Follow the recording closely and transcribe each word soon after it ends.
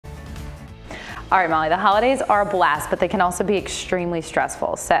All right, Molly, the holidays are a blast, but they can also be extremely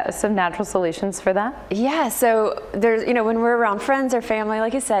stressful. So some natural solutions for that? Yeah, so there's, you know, when we're around friends or family,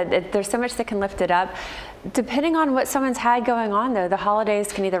 like you said, there's so much that can lift it up. Depending on what someone's had going on, though, the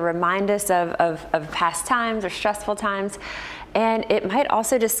holidays can either remind us of past times or stressful times. And it might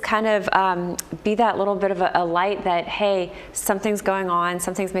also just kind of be that little bit of a light that, hey, something's going on,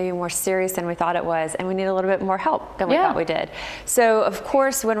 something's maybe more serious than we thought it was, and we need a little bit more help than we thought we did. So, of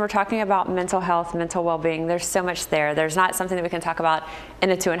course, when we're talking about mental health, mental well-being, there's so much there. There's not something that we can talk about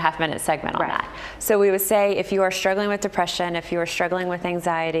in a 2.5-minute segment on that. So we would say if you are struggling with depression, if you are struggling with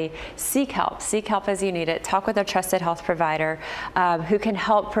anxiety, seek help. Seek help as you need it. Talk with a trusted health provider who can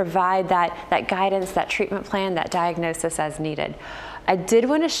help provide that guidance, that treatment plan, that diagnosis as needed. I did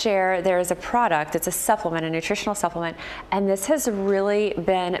want to share, there is a product, it's a supplement, a nutritional supplement, and this has really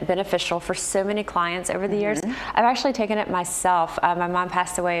been beneficial for so many clients over the years. I've actually taken it myself. My mom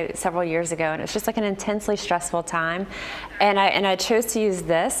passed away several years ago, and it's just like an intensely stressful time. And I chose to use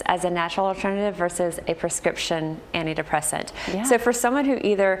this as a natural alternative versus a prescription antidepressant. So for someone who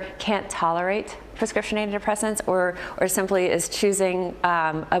either can't tolerate prescription antidepressants or simply is choosing,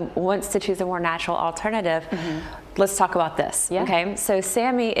 wants to choose a more natural alternative, let's talk about this. Okay, so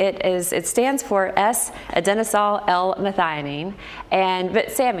SAMe, it stands for S-adenosylmethionine,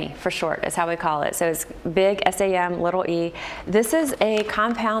 but SAMe for short is how we call it. So it's big S-A-M, little e. This is a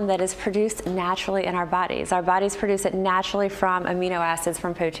compound that is produced naturally in our bodies. Our bodies produce it naturally from amino acids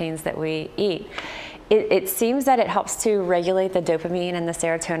from proteins that we eat. It seems that it helps to regulate the dopamine and the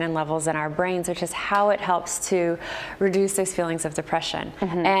serotonin levels in our brains, which is how it helps to reduce those feelings of depression.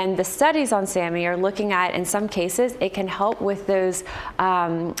 And the studies on SAMe are looking at, in some cases, it can help with those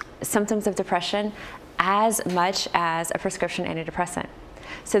symptoms of depression as much as a prescription antidepressant.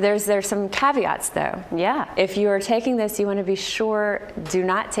 So there's some caveats though. If you are taking this, you want to be sure, do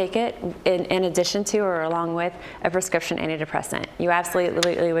not take it in addition to or along with a prescription antidepressant. You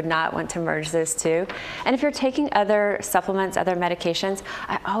absolutely would not want to merge those two. And if you're taking other supplements, other medications,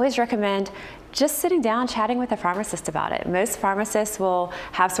 I always recommend just sitting down, chatting with a pharmacist about it. Most pharmacists will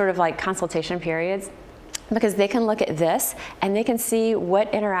have sort of like consultation periods, because they can look at this and they can see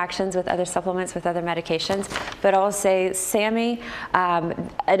what interactions with other supplements, with other medications. But I'll say SAMe,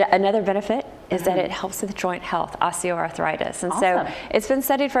 another benefit is that it helps with joint health, osteoarthritis. And so it's been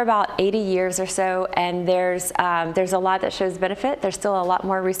studied for about 80 years or so, and there's a lot that shows benefit. There's still a lot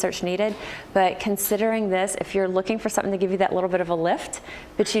more research needed, but considering this, if you're looking for something to give you that little bit of a lift,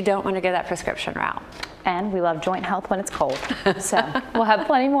 but you don't want to go that prescription route. And we love joint health when it's cold. So we'll have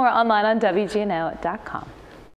plenty more online on WGNO.com.